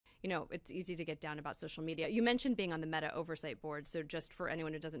it's easy to get down about social media. You mentioned being on the Meta Oversight Board. So just for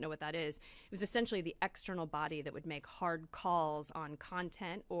anyone who doesn't know what that is, it was essentially the external body that would make hard calls on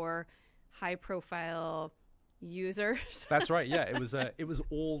content or high profile users. That's right. Yeah, it was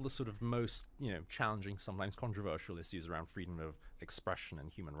all the sort of most challenging, sometimes controversial issues around freedom of expression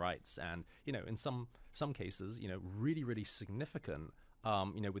and human rights, and in some cases really really significant.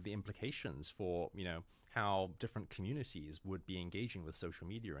 With the implications for how different communities would be engaging with social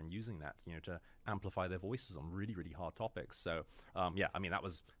media and using that to amplify their voices on really really hard topics. So that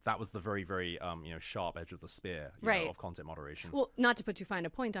was the very very sharp edge of the spear of content moderation. Well, not to put too fine a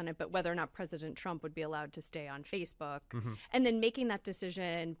point on it, but whether or not President Trump would be allowed to stay on Facebook, and then making that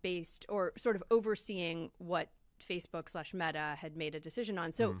decision based or sort of overseeing what Facebook/Meta had made a decision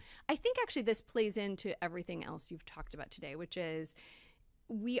on. So I think actually this plays into everything else you've talked about today, which is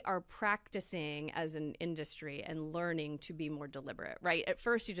we are practicing as an industry and learning to be more deliberate, right? At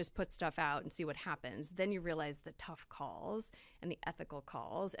first, you just put stuff out and see what happens. Then you realize the tough calls and the ethical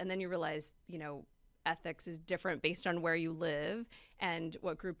calls. And then you realize, ethics is different based on where you live and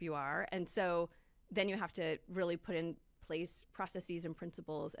what group you are. And so then you have to really put in place processes and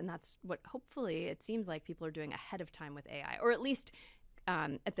principles. And that's what hopefully it seems like people are doing ahead of time with AI, or at least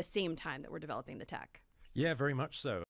at the same time that we're developing the tech. Yeah, very much so.